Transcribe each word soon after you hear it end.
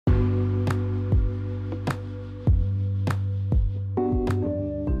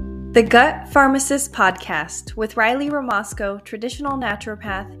The Gut Pharmacist Podcast with Riley Ramasco, traditional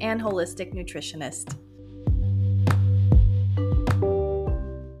naturopath and holistic nutritionist.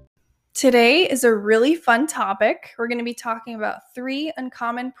 Today is a really fun topic. We're going to be talking about 3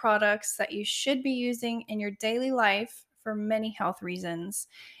 uncommon products that you should be using in your daily life for many health reasons.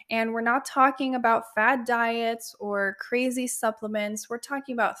 And we're not talking about fad diets or crazy supplements. We're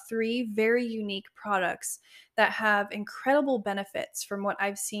talking about 3 very unique products that have incredible benefits from what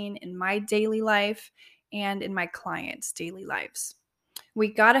I've seen in my daily life and in my clients' daily lives.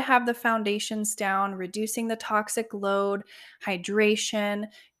 We got to have the foundations down, reducing the toxic load, hydration,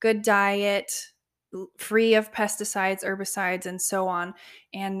 good diet, free of pesticides, herbicides, and so on,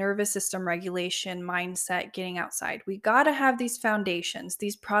 and nervous system regulation, mindset, getting outside. We got to have these foundations.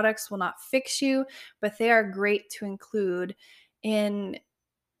 These products will not fix you, but they are great to include in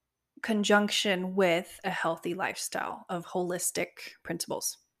conjunction with a healthy lifestyle of holistic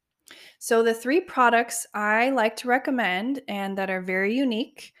principles. So the 3 products I like to recommend and that are very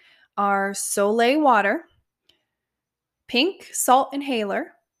unique are Soleil Water, Pink Salt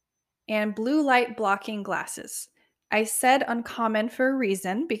Inhaler, and Blue Light Blocking Glasses. I said uncommon for a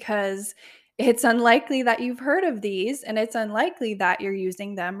reason because it's unlikely that you've heard of these and it's unlikely that you're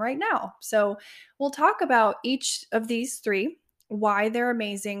using them right now. So we'll talk about each of these 3, why they're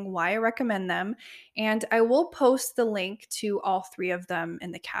amazing, why I recommend them, and I will post the link to all 3 of them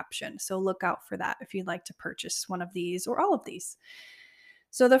in the caption. So look out for that if you'd like to purchase one of these or all of these.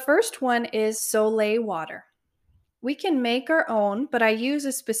 So the first one is Soleil Water. We can make our own, but I use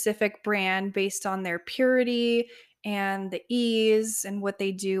a specific brand based on their purity and the ease and what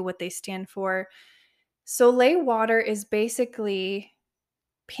they do, what they stand for. Soleil Water is basically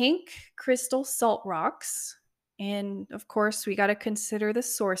pink crystal salt rocks. And of course, we got to consider the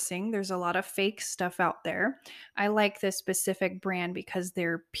sourcing. There's a lot of fake stuff out there. I like this specific brand because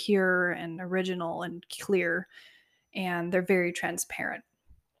they're pure and original and clear, and they're very transparent.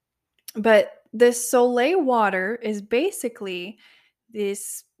 But this Soleil water is basically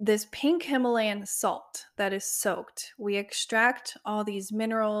this pink Himalayan salt that is soaked. We extract all these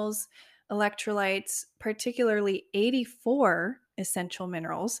minerals, electrolytes, particularly 84 essential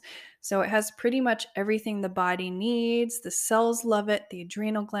minerals. So it has pretty much everything the body needs. The cells love it, the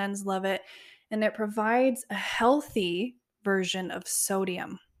adrenal glands love it, and it provides a healthy version of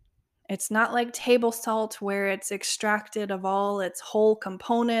sodium. It's not like table salt where it's extracted of all its whole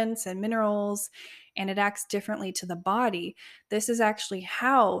components and minerals and it acts differently to the body. This is actually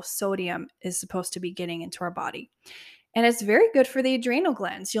how sodium is supposed to be getting into our body. And it's very good for the adrenal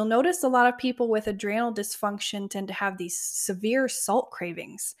glands. You'll notice a lot of people with adrenal dysfunction tend to have these severe salt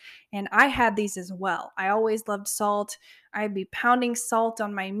cravings. And I had these as well. I always loved salt. I'd be pounding salt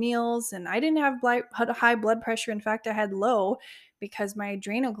on my meals, and I didn't have high blood pressure. In fact, I had low because my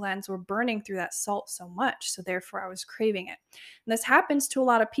adrenal glands were burning through that salt so much. So therefore, I was craving it. And this happens to a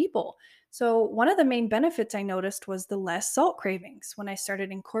lot of people. So one of the main benefits I noticed was the less salt cravings when I started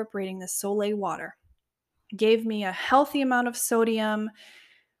incorporating the Soleil water. Gave me a healthy amount of sodium,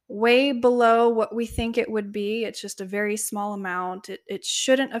 way below what we think it would be. It's just a very small amount. It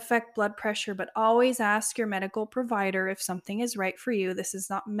shouldn't affect blood pressure, but always ask your medical provider if something is right for you. This is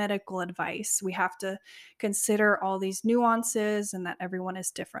not medical advice. We have to consider all these nuances and that everyone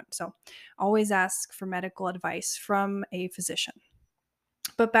is different. So always ask for medical advice from a physician.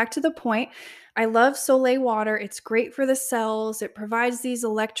 But back to the point, I love Soleil water. It's great for the cells. It provides these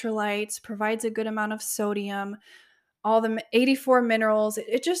electrolytes, provides a good amount of sodium, all the 84 minerals.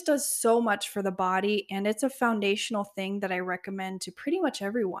 It just does so much for the body, and it's a foundational thing that I recommend to pretty much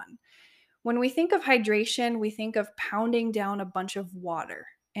everyone. When we think of hydration, we think of pounding down a bunch of water.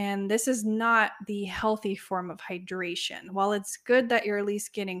 And this is not the healthy form of hydration. While it's good that you're at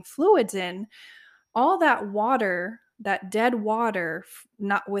least getting fluids in, all that water, that dead water,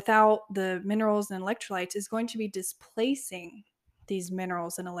 not without the minerals and electrolytes, is going to be displacing these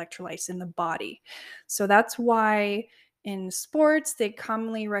minerals and electrolytes in the body. So that's why in sports, they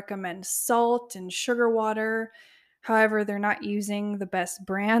commonly recommend salt and sugar water. However, they're not using the best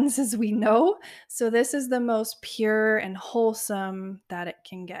brands as we know. So this is the most pure and wholesome that it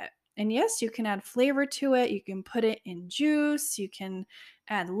can get. And yes, you can add flavor to it. You can put it in juice. You can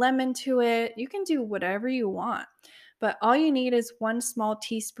add lemon to it. You can do whatever you want. But all you need is 1 small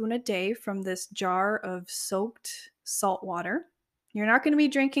teaspoon a day from this jar of soaked salt water. You're not going to be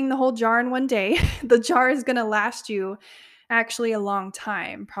drinking the whole jar in one day. The jar is going to last you actually a long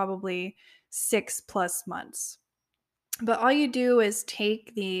time, probably 6+ months. But all you do is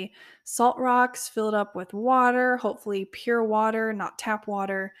take the salt rocks, fill it up with water, hopefully pure water, not tap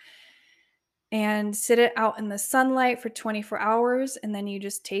water. and sit it out in the sunlight for 24 hours. And then you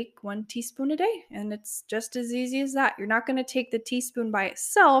just take 1 teaspoon a day. And it's just as easy as that. You're not going to take the teaspoon by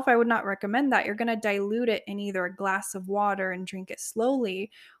itself. I would not recommend that. You're going to dilute it in either a glass of water and drink it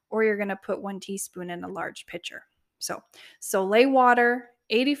slowly, or you're going to put 1 teaspoon in a large pitcher. So, Soleil water,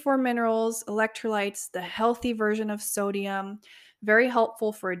 84 minerals, electrolytes, the healthy version of sodium, very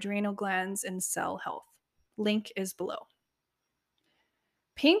helpful for adrenal glands and cell health. Link is below.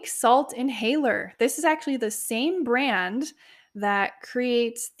 Pink Salt Inhaler. This is actually the same brand that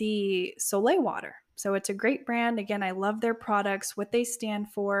creates the Soleil water. So it's a great brand. Again, I love their products, what they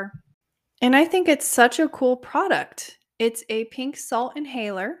stand for. And I think it's such a cool product. It's a pink salt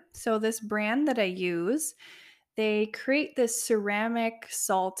inhaler. So this brand that I use, they create this ceramic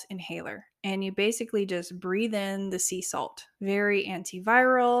salt inhaler. And you basically just breathe in the sea salt. Very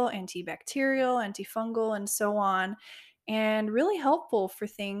antiviral, antibacterial, antifungal, and so on. And really helpful for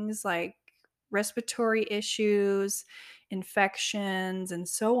things like respiratory issues, infections, and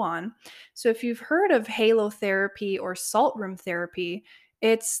so on. So if you've heard of halotherapy or salt room therapy,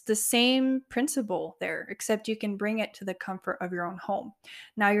 it's the same principle there, except you can bring it to the comfort of your own home.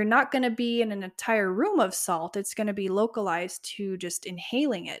 Now, you're not going to be in an entire room of salt, it's going to be localized to just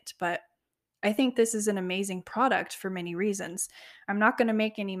inhaling it. But I think this is an amazing product for many reasons. I'm not going to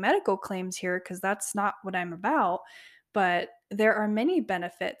make any medical claims here because that's not what I'm about, but there are many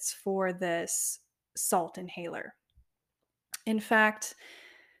benefits for this salt inhaler. In fact,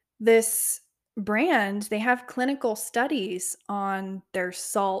 this brand, they have clinical studies on their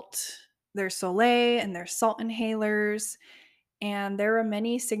salt, their Soleil, and their salt inhalers. And there are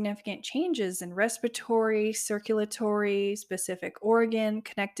many significant changes in respiratory, circulatory, specific organ,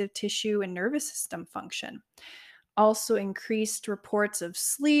 connective tissue, and nervous system function. Also, increased reports of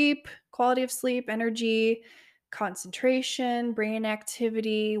sleep, quality of sleep, energy, concentration, brain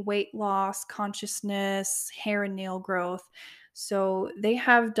activity, weight loss, consciousness, hair and nail growth. So, they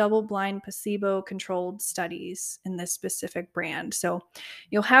have double blind, placebo controlled studies in this specific brand. So,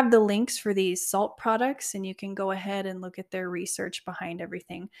 you'll have the links for these salt products, and you can go ahead and look at their research behind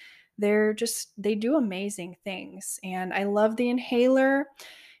everything. They do amazing things. And I love the inhaler.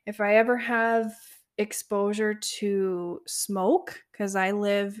 If I ever have exposure to smoke, because I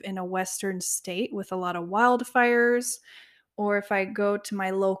live in a western state with a lot of wildfires, or if I go to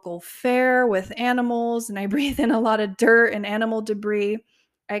my local fair with animals and I breathe in a lot of dirt and animal debris,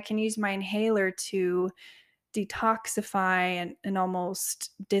 I can use my inhaler to detoxify and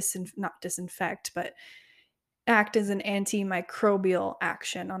almost not disinfect, but act as an antimicrobial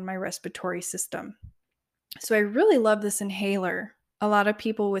action on my respiratory system. So I really love this inhaler. A lot of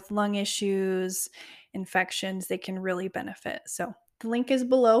people with lung issues, infections, they can really benefit. So the link is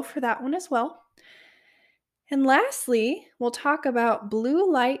below for that one as well. And lastly, we'll talk about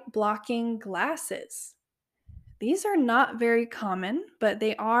blue light blocking glasses. These are not very common, but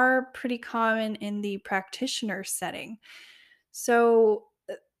they are pretty common in the practitioner setting. So,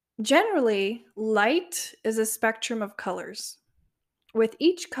 generally, light is a spectrum of colors, with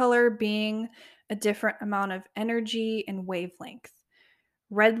each color being a different amount of energy and wavelength.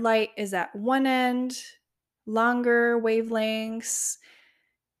 Red light is at one end, longer wavelengths,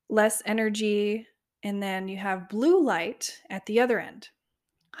 less energy, and then you have blue light at the other end,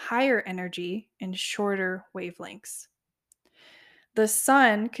 higher energy and shorter wavelengths. The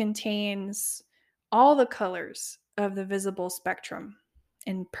sun contains all the colors of the visible spectrum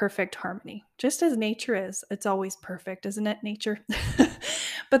in perfect harmony, just as nature is. It's always perfect, isn't it, nature?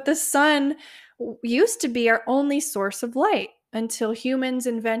 But the sun used to be our only source of light until humans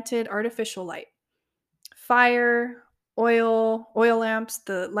invented artificial light. Fire, oil lamps,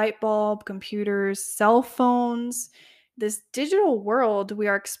 the light bulb, computers, cell phones. This digital world we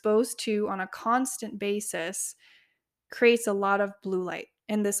are exposed to on a constant basis creates a lot of blue light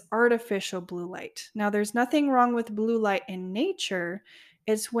and this artificial blue light. Now, there's nothing wrong with blue light in nature.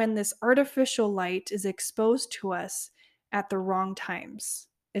 It's when this artificial light is exposed to us at the wrong times,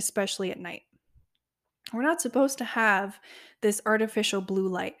 especially at night. We're not supposed to have this artificial blue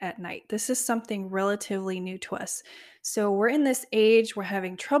light at night. This is something relatively new to us. So, we're in this age, we're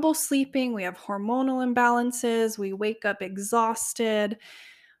having trouble sleeping, we have hormonal imbalances, we wake up exhausted,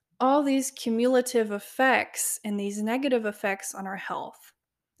 all these cumulative effects and these negative effects on our health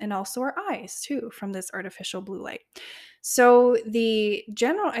and also our eyes too from this artificial blue light. So the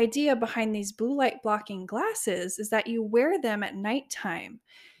general idea behind these blue light blocking glasses is that you wear them at nighttime.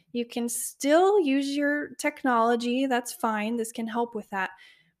 You can still use your technology, that's fine. This can help with that.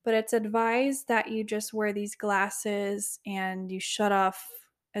 But it's advised that you just wear these glasses and you shut off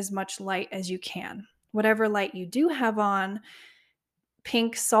as much light as you can. Whatever light you do have on,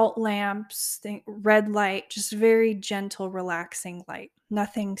 pink salt lamps, red light, just very gentle, relaxing light.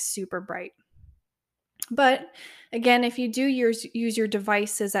 Nothing super bright. But again, if you do use your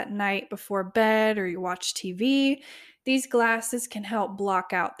devices at night before bed or you watch TV, these glasses can help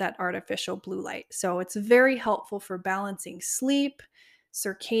block out that artificial blue light. So it's very helpful for balancing sleep,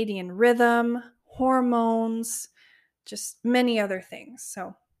 circadian rhythm, hormones, just many other things.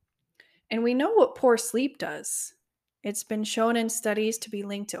 And we know what poor sleep does. It's been shown in studies to be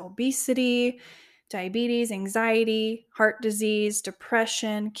linked to obesity, diabetes, anxiety, heart disease,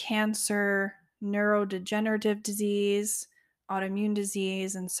 depression, cancer, neurodegenerative disease, autoimmune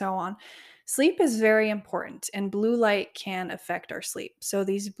disease, and so on. Sleep is very important, and blue light can affect our sleep. So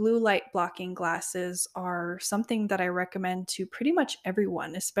these blue light blocking glasses are something that I recommend to pretty much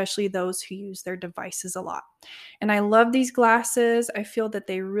everyone, especially those who use their devices a lot. And I love these glasses. I feel that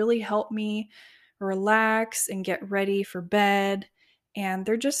they really help me relax and get ready for bed. And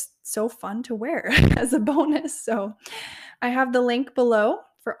they're just so fun to wear as a bonus. So I have the link below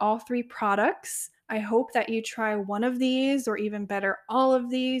for all 3 products. I hope that you try one of these, or even better, all of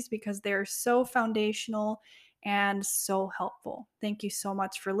these, because they're so foundational and so helpful. Thank you so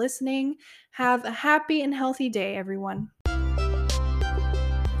much for listening. Have a happy and healthy day, everyone.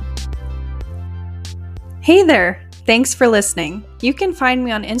 Hey there! Thanks for listening. You can find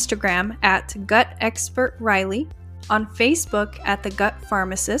me on Instagram at Gut Expert Riley, on Facebook at The Gut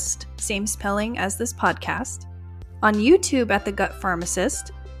Pharmacist, same spelling as this podcast, on YouTube at The Gut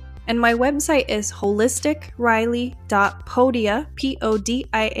Pharmacist, and my website is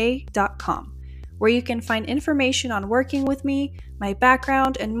holisticriley.podia.com, where you can find information on working with me, my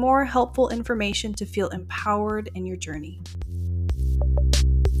background, and more helpful information to feel empowered in your journey.